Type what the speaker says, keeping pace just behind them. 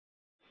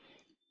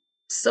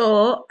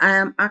So I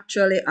am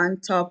actually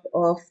on top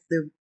of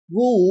the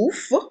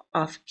roof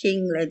of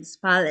King Led's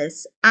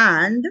palace,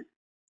 and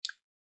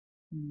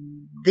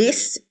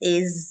this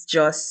is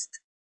just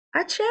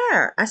a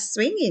chair, a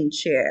swinging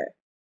chair.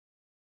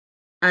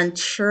 And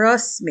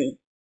trust me,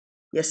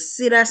 you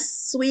see that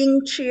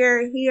swing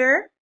chair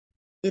here?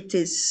 It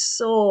is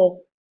so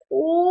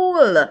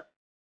cool. All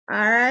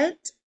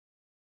right.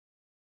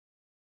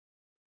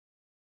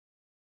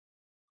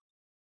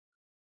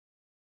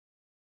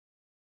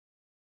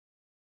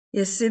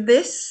 You see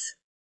this?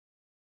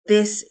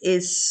 This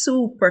is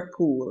super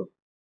cool.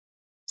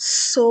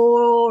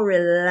 So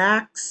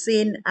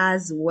relaxing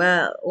as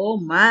well. Oh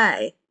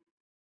my.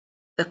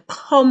 The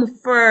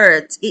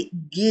comfort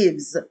it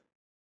gives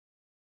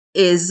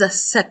is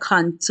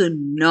second to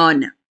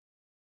none.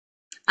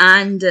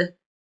 And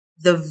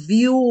the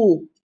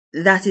view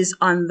that is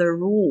on the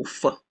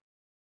roof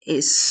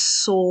is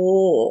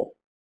so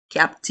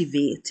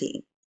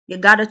captivating. You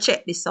gotta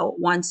check this out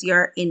once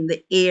you're in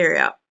the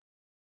area.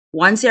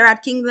 Once you're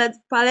at King's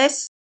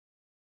Palace,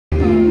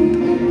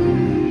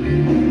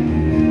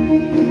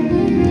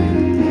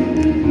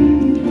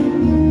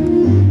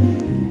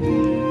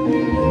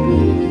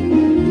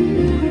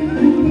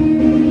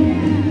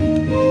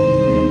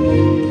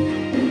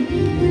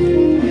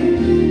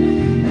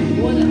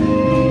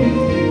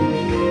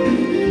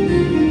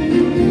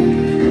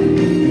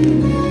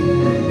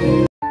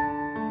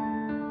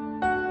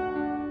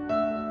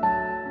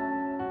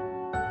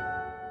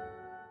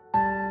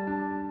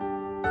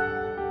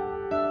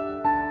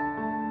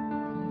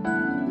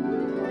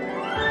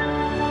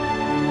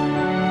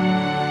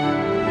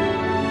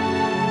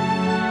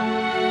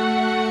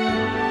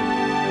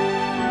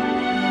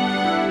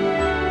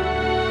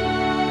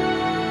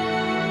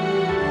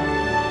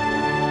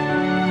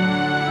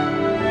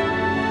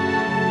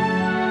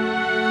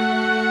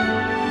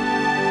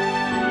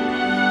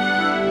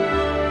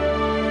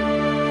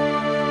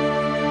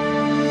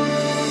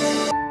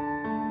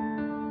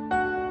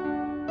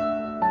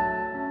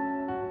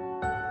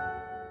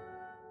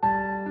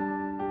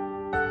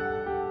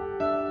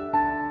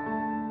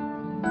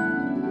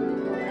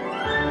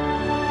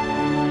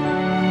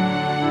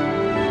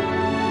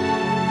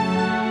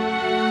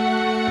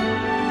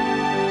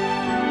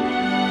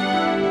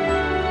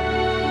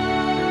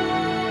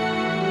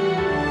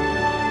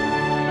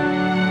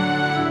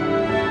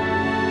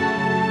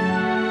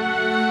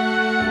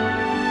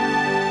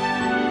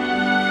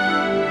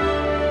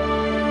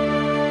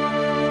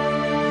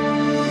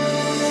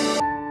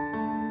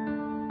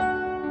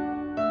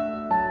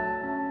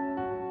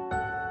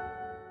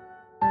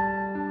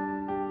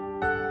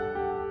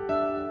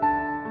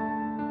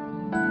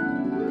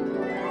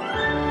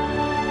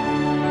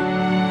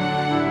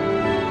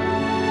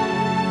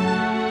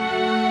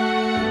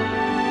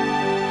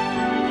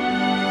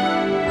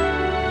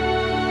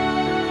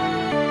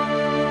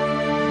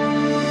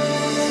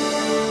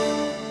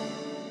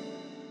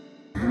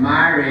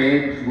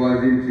 marriage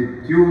was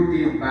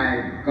instituted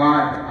by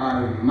God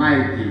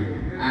Almighty,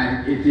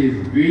 and it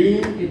is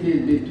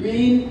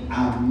between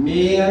a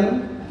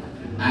male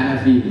and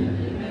a female.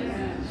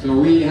 So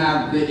we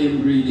have the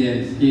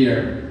ingredients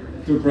here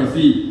to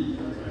proceed.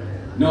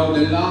 Now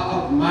the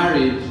law of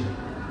marriage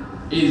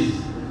is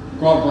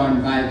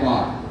governed by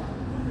God.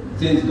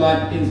 Since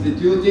God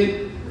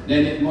instituted,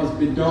 then it must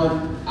be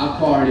done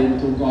according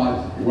to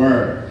God's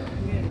word.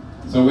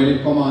 So when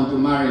it comes on to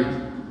marriage,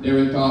 they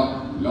will talk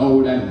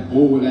loud and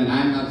bold, and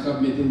I'm not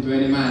submitting to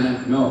any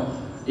man. No.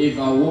 If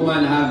a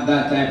woman have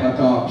that type of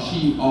talk,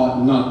 she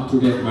ought not to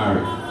get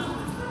married.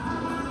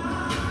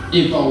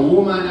 If a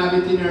woman have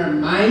it in her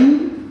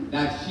mind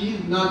that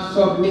she's not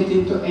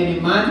submitting to any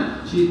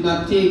man, she's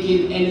not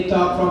taking any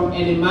talk from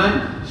any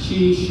man,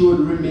 she should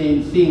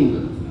remain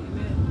single.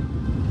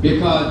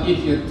 Because if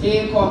you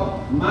take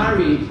up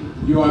marriage,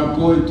 you are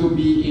going to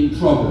be in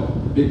trouble,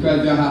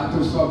 because you have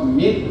to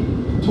submit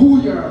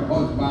to your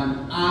husband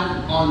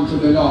and unto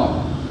the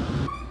Lord.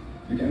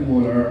 You can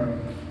hold her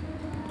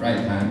right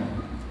hand.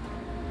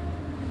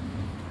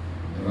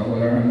 Did I hold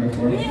her hand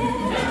before?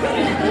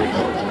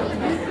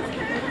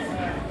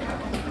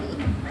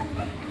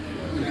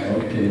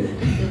 Okay.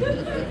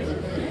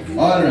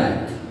 All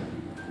right.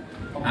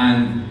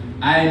 And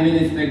I,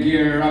 Minister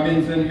Gary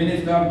Robinson,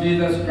 Minister of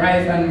Jesus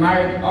Christ and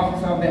Marriage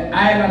Officer of the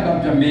Island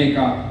of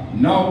Jamaica,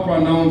 now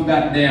pronounce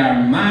that they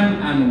are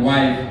man and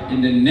wife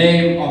in the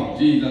name of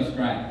Jesus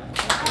Christ.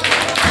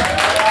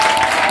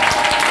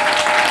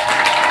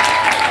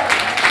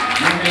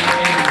 You may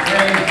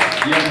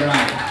embrace your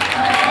bride.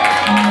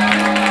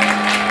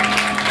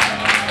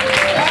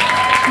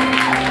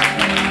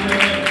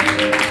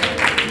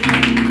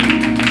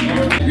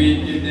 We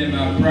give them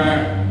a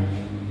prayer.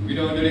 We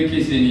don't do the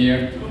kissing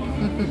here,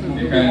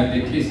 because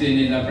the kissing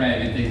is a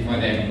private thing for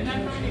them.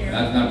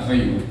 That's not for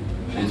you.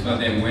 It's for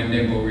them when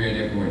they go where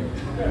they're going.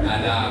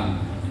 And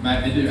it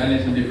might be a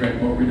little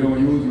different, but we don't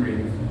use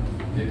rings,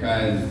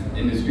 because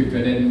in the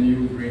scripture they didn't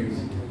use rings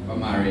for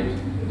marriage.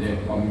 The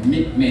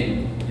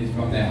commitment is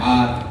from the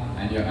heart,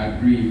 and you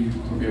agree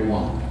to be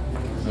one.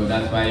 So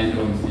that's why you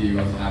don't see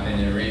us having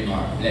a ring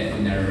or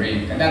blessing a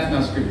ring. And that's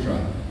not scriptural.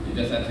 It's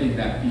just a thing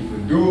that people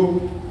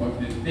do. But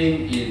the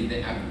thing is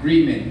the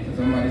agreement. So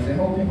somebody say,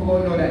 oh, people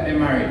don't know that they're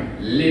married.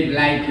 Live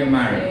like you're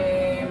married.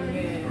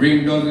 Amen.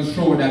 Ring doesn't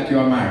show that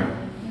you're married.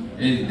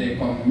 It's the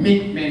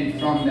commitment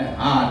from the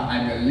heart,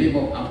 and you live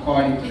up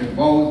according to the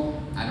vows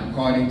and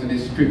according to the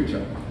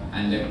scripture.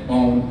 And they're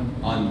bound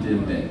until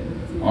death.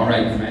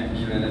 Alright, tonight,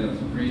 let us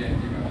pray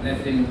and give a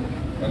blessing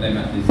for them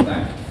at this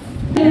time.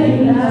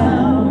 Lay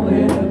down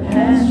where the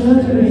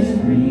pasture is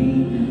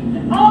green,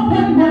 and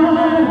open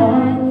my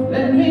heart,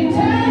 let me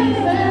taste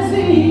and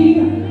see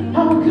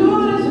how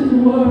good is His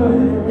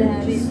word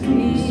that He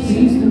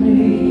speaks to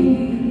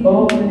me.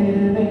 Oh,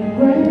 living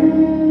bread,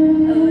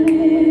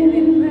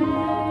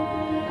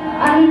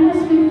 I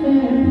must be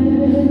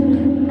fed,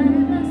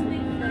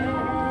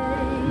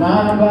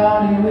 my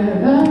body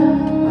without,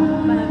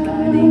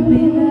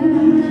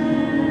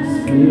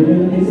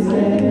 spirit is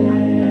dead.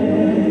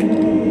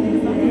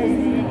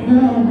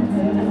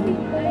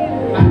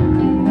 I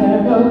can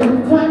never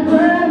look like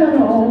bread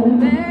alone,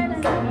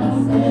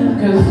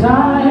 'cause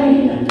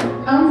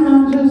I'm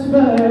not just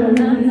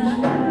virgin.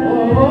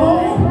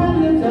 Oh, from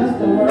the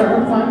dust of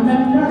earth my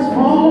members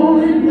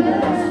formed,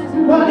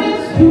 but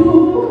it's you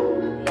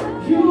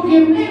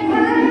give me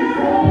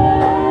breath.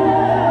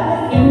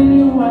 In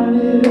you I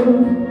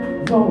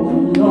live, though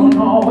you don't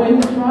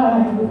always try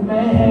with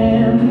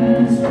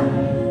man's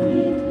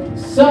strength.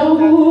 So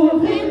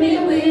feed me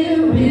with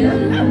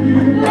milk,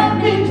 let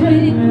me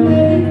drink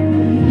milk,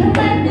 and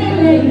make me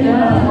lay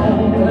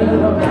down where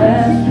the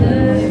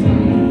pasture is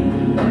green.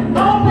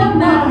 Open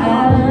my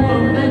heart,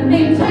 let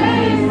me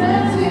taste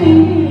and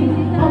see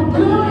how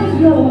good is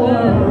your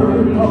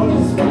word. Oh,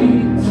 you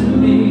speak to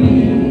me,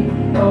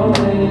 oh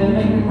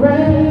living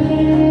bread.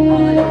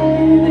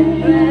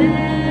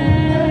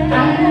 I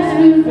must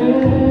be fed,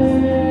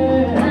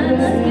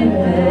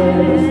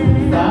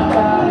 my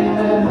body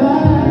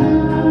without,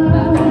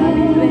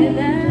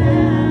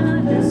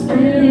 your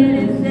spirit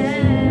is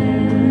dead.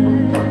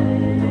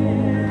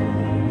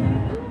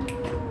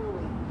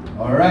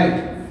 All right,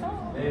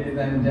 ladies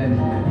and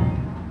gentlemen,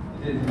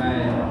 it is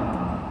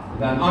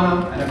an honor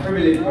and a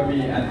privilege for me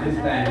at this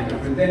time to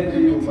present to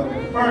you for the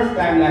first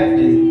time like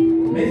this,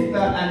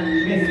 Mr. and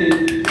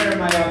Mrs.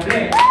 Jeremiah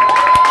Blake.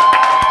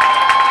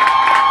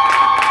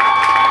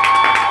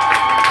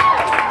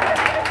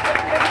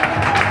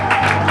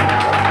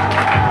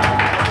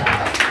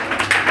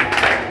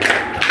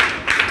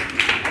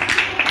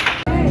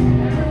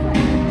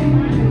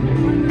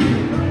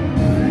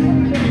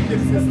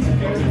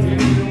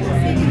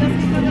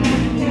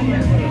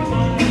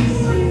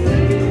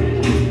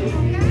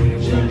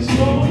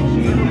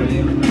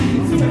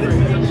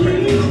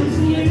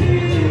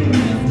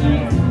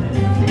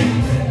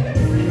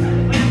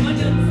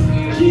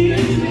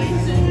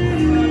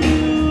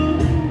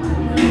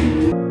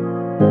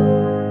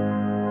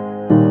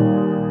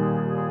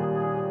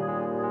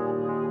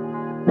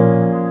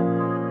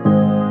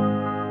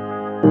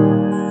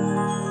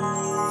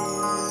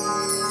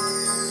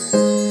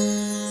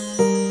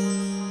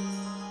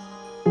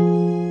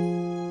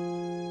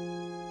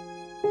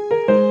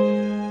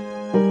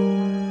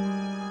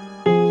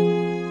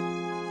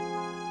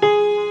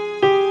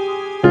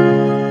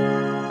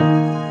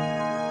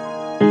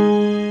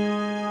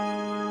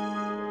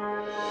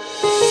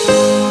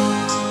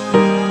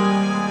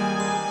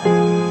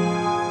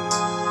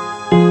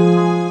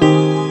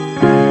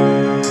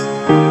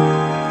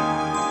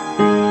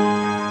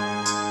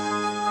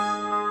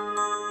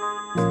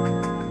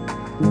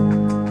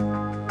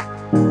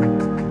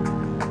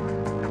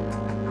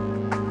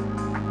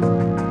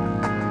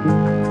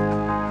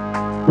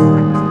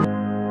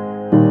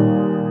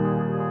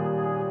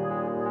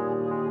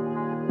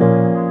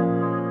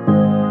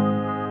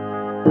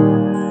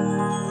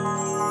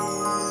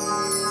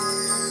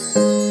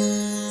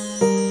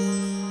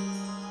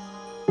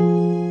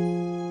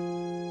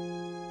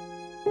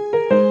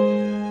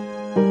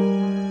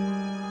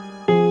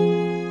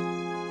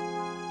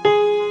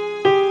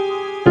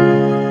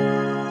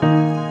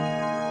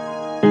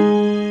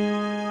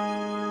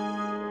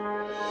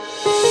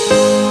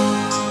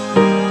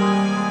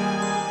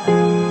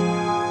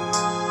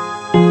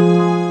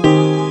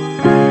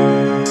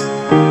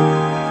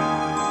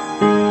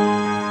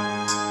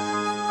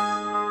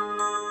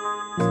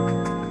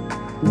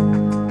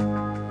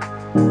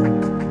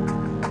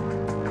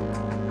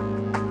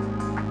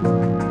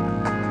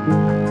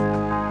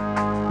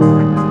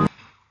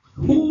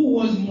 Who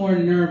was more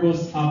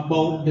nervous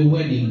about the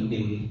wedding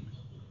day?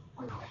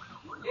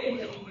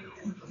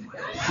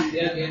 See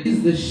that again?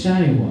 Is the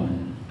shy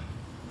one.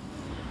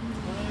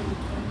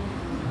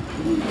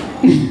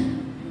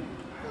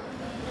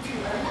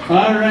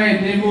 All right,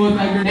 they both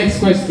agree. Next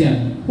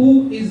question.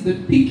 Who is the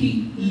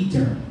picky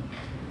eater?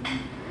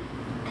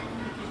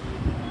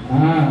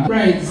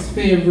 Bride's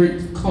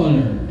favorite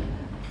color.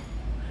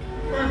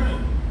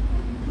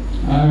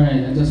 All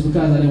right, just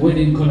because of the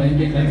wedding color, you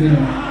get that, you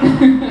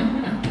know.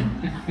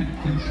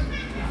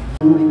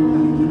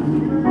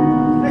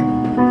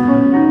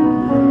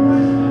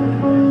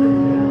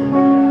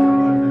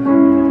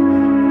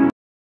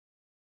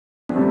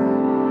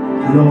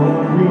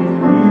 Lord,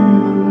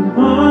 renew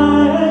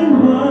my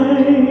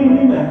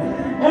mind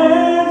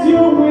as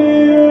your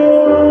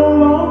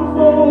will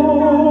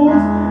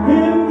unfolds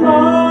in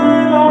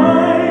my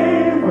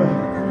life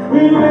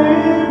with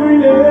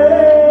every day.